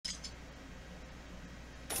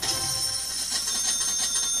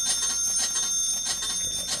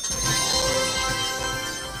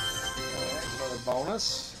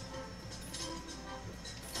bonus.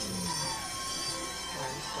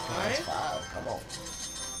 Times 5. Come on.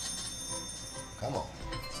 Come on.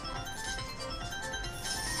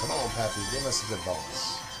 Come on, Pappy. Give us a good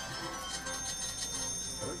bonus.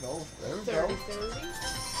 There we go. There we go. 30.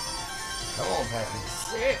 Come on, Pappy.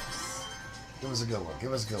 6. Give us a good one.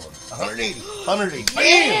 Give us a good one. 180. 180. Yeah.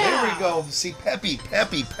 Bam! There we go. See, Peppy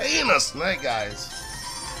paying us tonight, guys.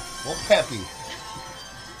 Well, Peppy.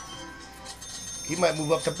 He might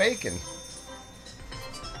move up to bacon.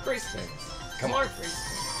 Free spins. Come More on. free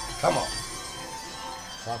spins. Come on.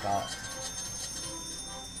 Fuck off.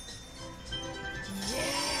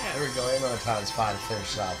 Yeah. There we go. Another times 5 to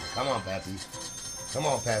finish off. Come on, Peppy. Come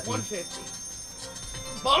on, Peppy. 150.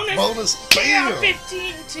 Bonus. Bonus. Yeah, Bam!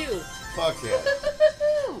 15 too. Fuck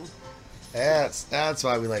yeah. That's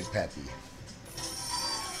why we like Peppy.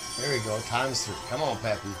 There we go. Times 3. Come on,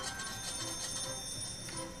 Peppy.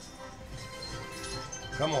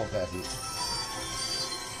 Come on, Peppy.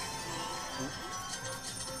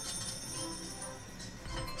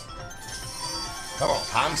 Come on,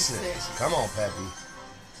 times 6. Come on, Peppy.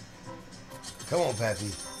 Come on,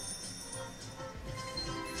 Peppy.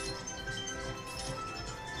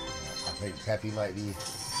 I think Peppy might be.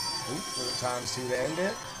 Oop, times 2 to end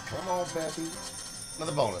it. Come on, Peppy.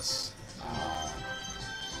 Another bonus.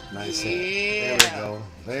 Nice hit. There we go.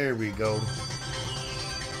 There we go.